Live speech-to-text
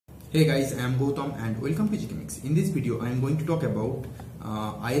Hey guys, I am Gautam and welcome to Chemics. In this video, I am going to talk about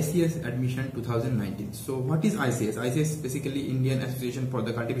IACS admission 2019. So what is IACS? IACS is basically Indian Association for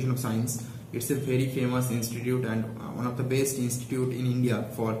the Cultivation of Science. It's a very famous institute and one of the best institute in India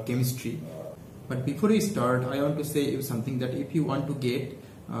for chemistry. But before we start, I want to say you something that if you want to get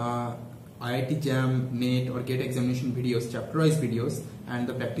IIT JAM, NET or GATE examination videos, chapterized videos and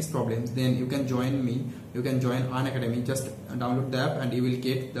the practice problems, then you can join me. You can join UNACADEMY. Just download the app and you will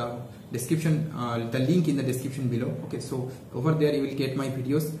get the description, the link in the description below. Okay, so over there you will get my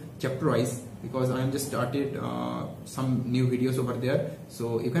videos chapterized because I am just started some new videos over there.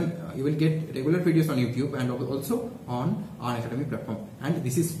 So you will get regular videos on YouTube and also on UNACADEMY platform, and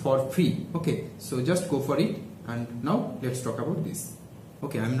this is for free. Okay, so just go for it. And now let's talk about this.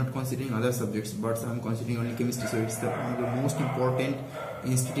 Okay, I'm not considering other subjects, but I'm considering only chemistry. So it's one of the most important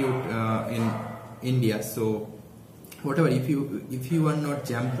institute in India. So whatever, if you are not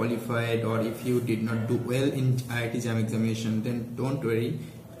JAM qualified or if you did not do well in IIT JAM examination, then don't worry.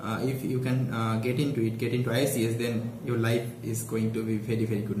 If you can get into IACS, then your life is going to be very,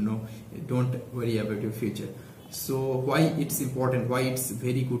 very good. No, don't worry about your future. So why it's important, why it's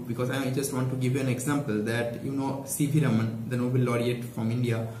very good? Because I just want to give you an example that C.V. Raman, the Nobel laureate from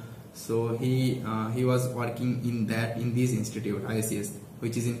India. So he was working in this institute IACS,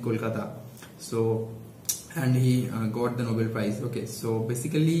 which is in Kolkata. So and he got the Nobel Prize. Okay, so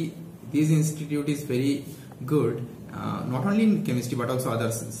basically this institute is very good, not only in chemistry but also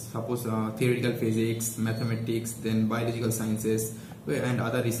others. Suppose theoretical physics, mathematics, then biological sciences, and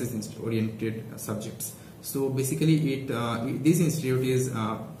other research oriented subjects. So basically this institute is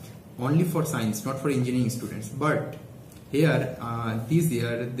only for science, not for engineering students. But here this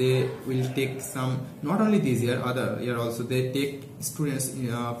year they will take some, not only this year, other year also they take students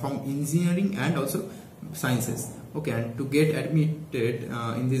from engineering and also sciences. Okay, and to get admitted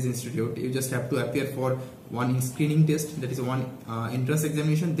in this institute, you just have to appear for one screening test, that is one entrance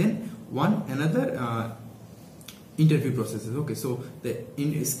examination, then another interview processes. Okay, so the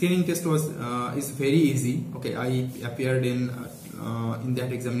screening test is very easy. Okay, I appeared in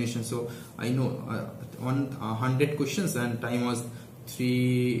that examination, so I know 100 questions and time was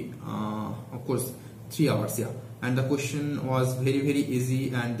 3 hours. Yeah, and the question was very, very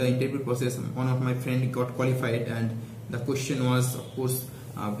easy, and the interview process, one of my friend got qualified and the question was of course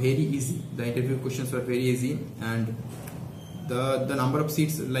very easy. The interview questions were very easy, and the number of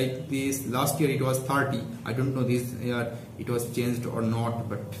seats, like this last year it was 30. I don't know this year it was changed or not,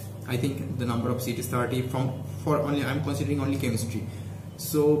 but I think the number of seats is 30 I'm considering only chemistry.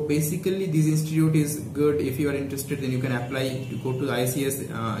 So basically this institute is good. If you are interested, then you can apply to go to the IACS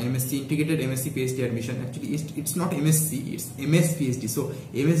M.Sc, integrated M.Sc PhD admission. Actually it's not M.Sc, it's MS PhD. So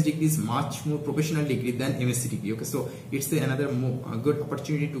MS degree is much more professional degree than MSc degree. Okay, so it's another good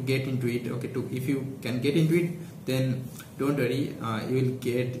opportunity to get into it. Okay, if you can get into it, then don't worry,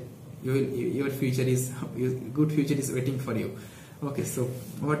 your future is good future is waiting for you. Okay, so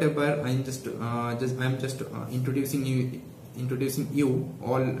whatever, I'm just introducing you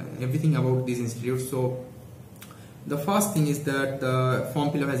everything about this institute. So the first thing is that the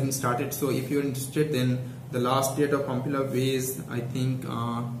form fill-up has been started. So if you're interested, then the last date of form fill-up is, I think,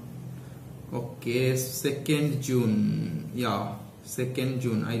 2nd June. Yeah, 2nd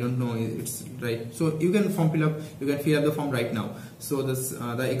June. I don't know, it's right. So you can form fill up, you can fill up the form right now. So this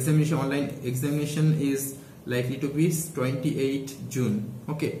the examination, online examination is likely to be 28 June.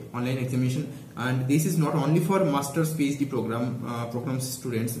 Okay, online examination, and this is not only for master's PhD programs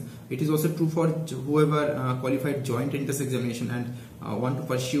students. It is also true for whoever qualified joint entrance examination and want to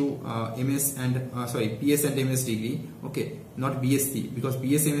pursue PS and MS degree. Okay, not BSc, because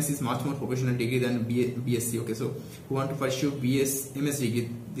BS MS is much more professional degree than BSc. Okay, so who want to pursue BS MS degree,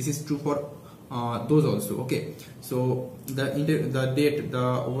 this is true for those also. Okay, so the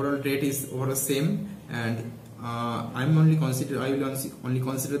overall date is over same, and I will only consider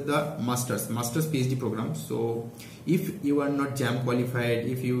the master's PhD program. So if you are not JAM qualified,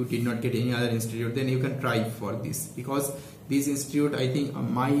 if you did not get any other institute, then you can try for this, because this institute, I think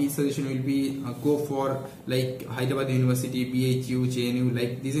my suggestion will be go for like Hyderabad University, BHU, JNU,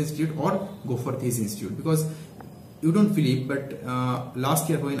 like this institute, or go for this institute. Because you don't believe, but last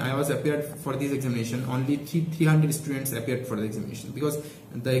year when I was appeared for this examination, only 300 students appeared for the examination, because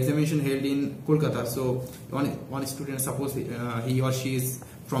the examination held in Kolkata. So one student, suppose he or she is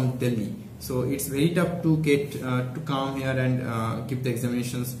from Delhi, so it's very tough to get to come here and give the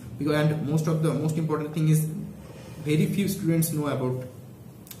examinations. And most important thing is very few students know about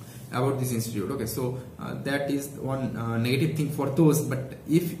this institute. Okay, so that is one negative thing for those. But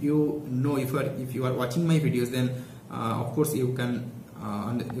if you know, if you are watching my videos, then of course you can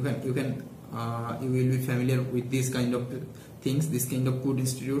and you will be familiar with this kind of things, this kind of good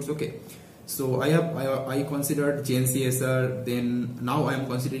institutes. Okay, so I considered JNCSR, then now I am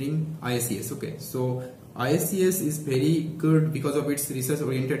considering IACS. Okay, so IACS is very good because of its research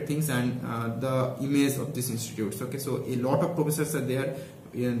oriented things and the image of these institutes. Okay, so a lot of professors are there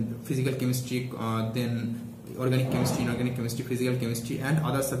in physical chemistry, then organic chemistry, inorganic chemistry, physical chemistry, and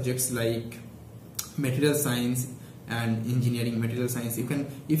other subjects like material science and engineering. Material science, you can,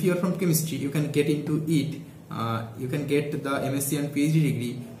 if you are from chemistry, you can get into it. You can get the MSc and PhD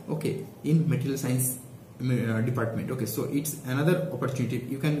degree, okay, in material science department. Okay, so it's another opportunity.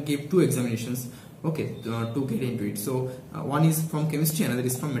 You can give 2 examinations, okay, to get into it. So one is from chemistry, another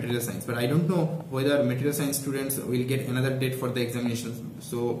is from material science, but I don't know whether material science students will get another date for the examinations,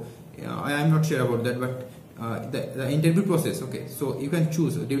 so I am not sure about that. But the interview process, okay, so you can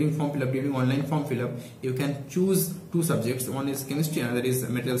choose during form fill up, during online form fill up, you can choose 2 subjects. One is chemistry, another is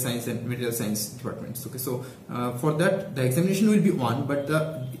material science and material science departments. Okay, so for that the examination will be one, but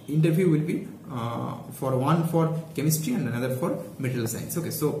the interview will be for one for chemistry and another for material science.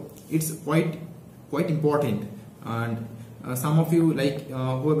 Okay, so it's quite important. And some of you like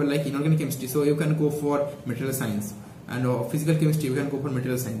whoever like inorganic chemistry, so you can go for material science, and physical chemistry you can go for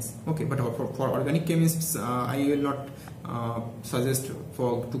material science. Okay, but for organic chemists I will not suggest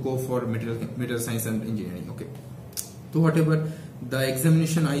to go for material science and engineering. Okay, so whatever the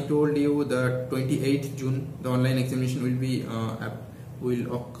examination I told you, the 28th June the online examination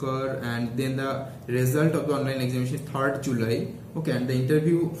will occur, and then the result of the online examination is 3rd July. Okay, and the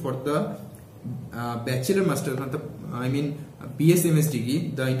interview for the bachelor master, I mean BS/MS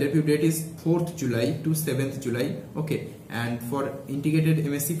degree, the interview date is 4th July to 7th July. Okay, and for integrated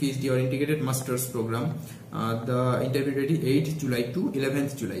MSc PhD or integrated masters program, the interview date is 8th July to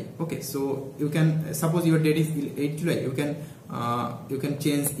 11th July. Okay, so you can, suppose your date is 8th July, you can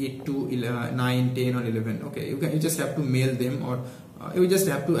change it to 9, 10 or 11. Okay, you just have to mail them, or you just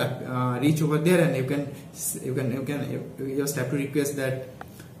have to reach over there, and you just have to request that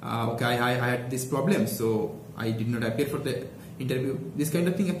okay, I had this problem, so I did not appear for the interview. This kind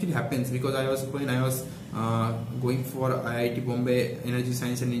of thing actually happens, because when I was going for IIT Bombay Energy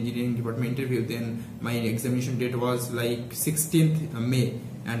Science and Engineering Department interview, then my examination date was like 16th May,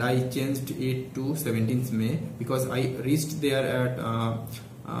 and I changed it to 17th May because I reached there at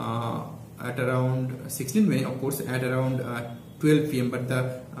around 16th May, of course, at around 12 PM, but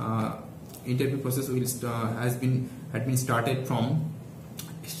the interview process had been started from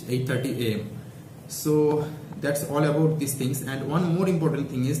 8:30 AM. So that's all about these things. And one more important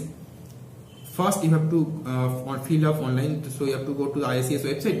thing is, first you have to fill up online, so you have to go to the IACS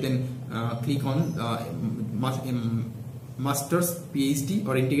website, then click on Masters PhD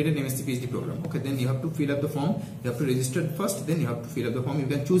or Integrated MSc PhD program. Okay, then you have to fill up the form, you have to register first, then you have to fill up the form. You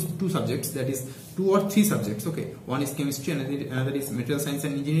can choose 2 subjects, that is 2 or 3 subjects. Okay, one is chemistry, another is material science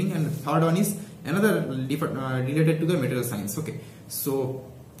and engineering, and the third one is another related to the material science. Okay, so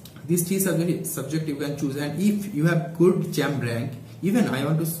these 3 subject you can choose. And if you have good JAM rank, even I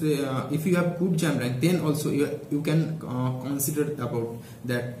want to say, if you have good JAM rank, then also you can consider about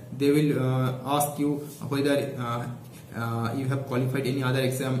that. They will ask you whether you have qualified any other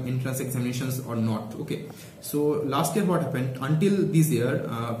entrance examinations or not. Okay, so last year what happened, until this year,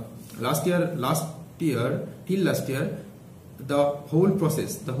 last year till last year, the whole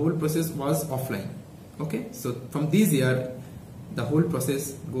process was offline. Okay, so from this year the whole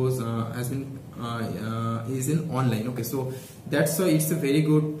process is in online. Okay, so that's why it's a very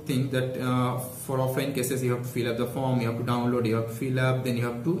good thing that for offline cases you have to fill up the form, you have to download, you have to fill up, then you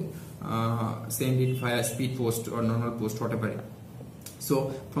have to send it via speed post or normal post, whatever.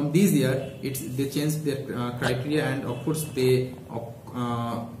 So from this year they changed their criteria, and of course they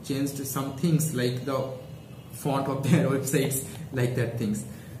changed some things like the font of their websites, like that things.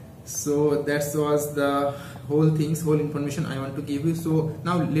 So that was the whole information I want to give you. So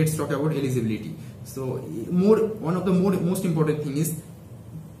now let's talk about eligibility. So one of the most important thing is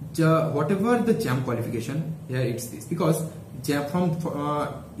whatever the JAM qualification, here it's this, because JAM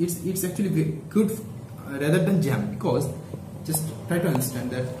it's actually good rather than JAM, because just try to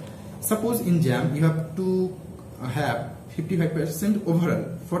understand that suppose in JAM you have to have 55% overall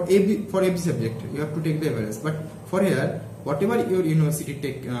for every subject, you have to take the average. But for here, whatever your university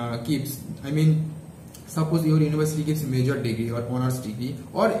gives, I mean, suppose your university gives major degree or honors degree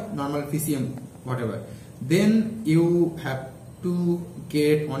or normal PCM, whatever, then you have to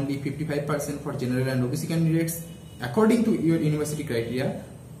get only 55% for general and OBC candidates according to your university criteria,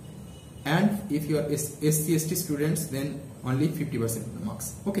 and if you are SC/ST students, then only 50%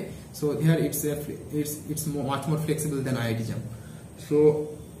 marks. Okay, so here it's much more flexible than IIT JAM.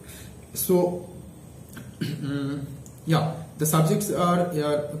 So yeah, the subjects are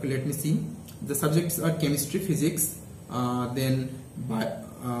okay, let me see. The subjects are chemistry, physics, then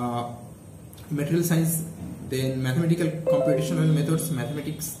material science, then mathematical computational methods,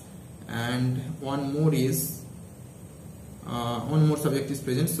 mathematics, and one more subject is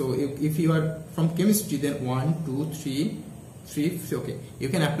present. So if you are from chemistry, then 1, 2, 3, okay, you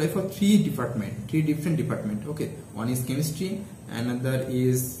can apply for three different department. Okay, one is chemistry, another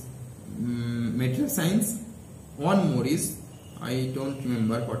is material science, one more is, I don't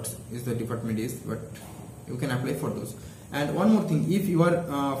remember what is the department is, but you can apply for those. And one more thing, if you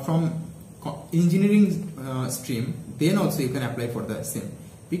are from engineering stream, then also you can apply for the same,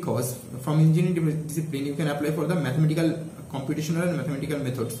 because from engineering discipline you can apply for the mathematical computational and mathematical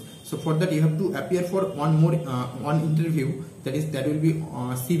methods. So for that you have to appear for one interview, that will be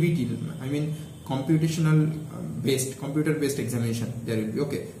CBT, I mean computer based examination there will be.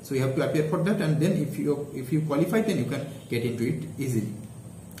 Okay, so you have to appear for that, and then if you qualify, then you can get into it easily.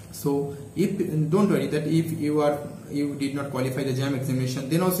 So don't worry that if you did not qualify the JAM examination,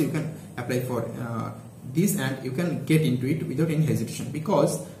 then also you can apply for this and you can get into it without any hesitation,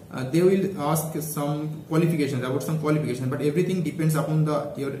 because they will ask some qualifications, but everything depends upon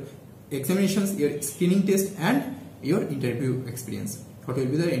your examinations, your screening test, and your interview experience. What will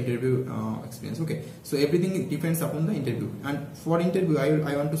be the interview experience? Okay, so everything depends upon the interview. And for interview,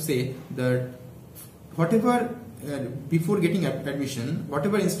 I want to say that whatever before getting admission,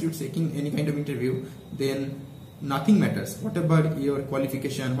 whatever institute taking any kind of interview, then nothing matters. Whatever your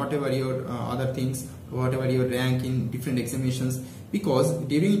qualification, whatever your other things, whatever your rank in different examinations, because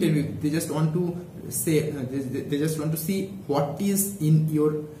during interview they just want to say they just want to see what is in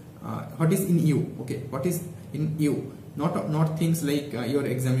you. Okay, what is in you. Not things like your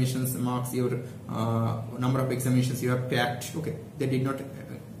examinations marks, your number of examinations you have cracked. Okay, they did not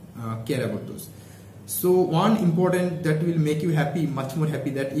care about those. So one important that will make you happy, much more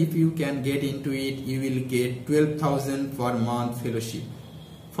happy, that if you can get into it, you will get 12,000 per month fellowship.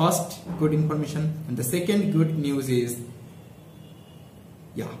 First, good information, and the second good news is,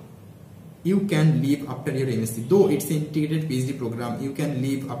 yeah, you can leave after your M.Sc. Though it's an integrated PhD program, you can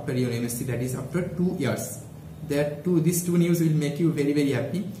leave after your M.Sc, that is after 2 years. These two news will make you very, very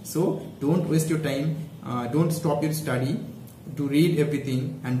happy. So don't waste your time, don't stop your study, to read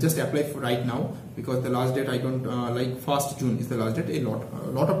everything and just apply for right now, because the last date, I don't like 1st June is the last date. A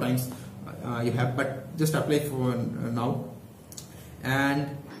lot of times you have, but just apply for now.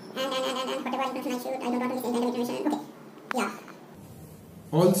 And whatever information I should, I don't want to miss any kind of information. Okay, yeah.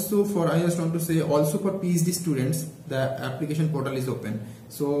 Also I just want to say, also for PhD students, the application portal is open.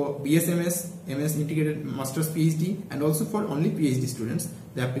 So BSMS, MS Integrated Masters PhD, and also for only PhD students,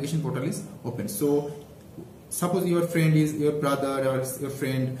 the application portal is open. So suppose your friend is your brother or your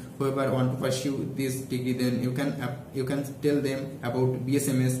friend, whoever want to pursue this degree, then you can tell them about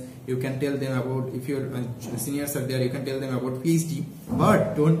BSMS. You can tell them about, if your seniors are there, you can tell them about PhD.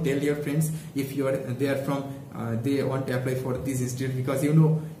 But don't tell your friends if they are from they want to apply for this institute, because you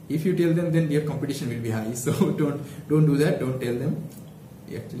know, if you tell them, then their competition will be high. So don't do that. Don't tell them.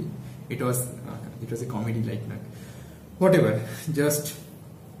 Actually, it was a comedy like that. Whatever, just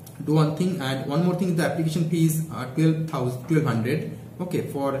do one thing. And one more thing, the application fees are 1200. Okay,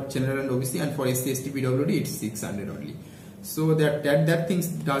 for general and OBC, and for SC, ST, PWD it's 600 only. So that things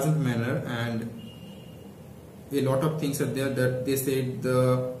doesn't matter, and a lot of things are there that they said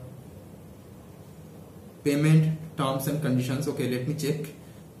the payment terms and conditions. Okay, let me check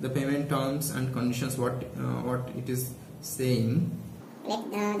the payment terms and conditions, what it is saying.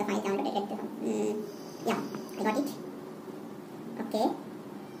 Let the file downloaded. Yeah, I got it. Okay.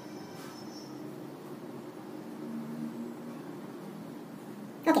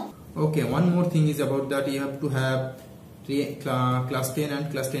 Okay, one more thing is about that, you have to have class 10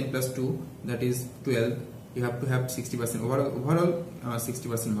 and class 10 plus 2, that is 12. You have to have 60% overall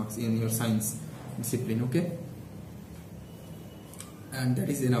 60% marks in your science discipline. Okay, and that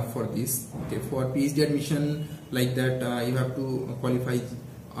is enough for this. Okay, for PhD admission like that, you have to qualify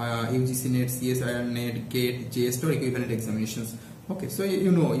UGC NET, CSIR NET, GATE, JST or equivalent examinations. Okay, so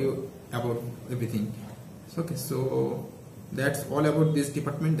you know about everything. Okay, so that's all about this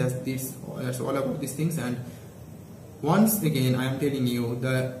department. That's all about these things. And once again, I am telling you,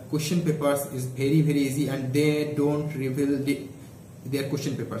 the question papers is very, very easy, and they don't reveal their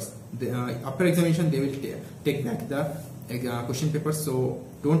question papers. After examination, they will take back the question papers. So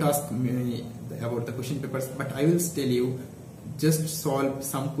don't ask me about the question papers, but I will tell you, just solve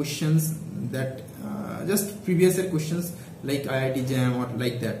some questions that just previous year questions like IIT JAM or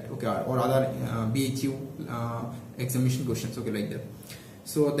like that. Okay, or other BHU examination questions, okay, like that.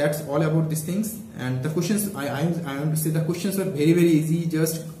 So that's all about these things. And the questions, I want to say the questions are very easy.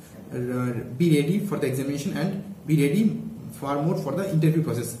 Just be ready for the examination and be ready far more for the interview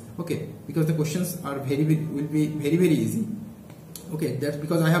process, okay, because the questions are will be very easy, okay. That's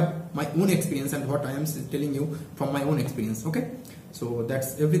because I have my own experience and what I am telling you from my own experience, okay. So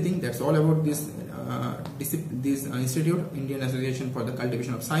that's everything. That's all about this institute, Indian Association for the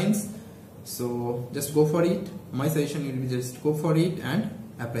Cultivation of Science. So just go for it. My suggestion will be just go for it and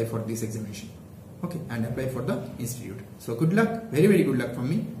apply for this examination, okay, and apply for the institute. So good luck, very good luck from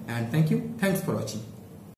me, and thank you. Thanks for watching.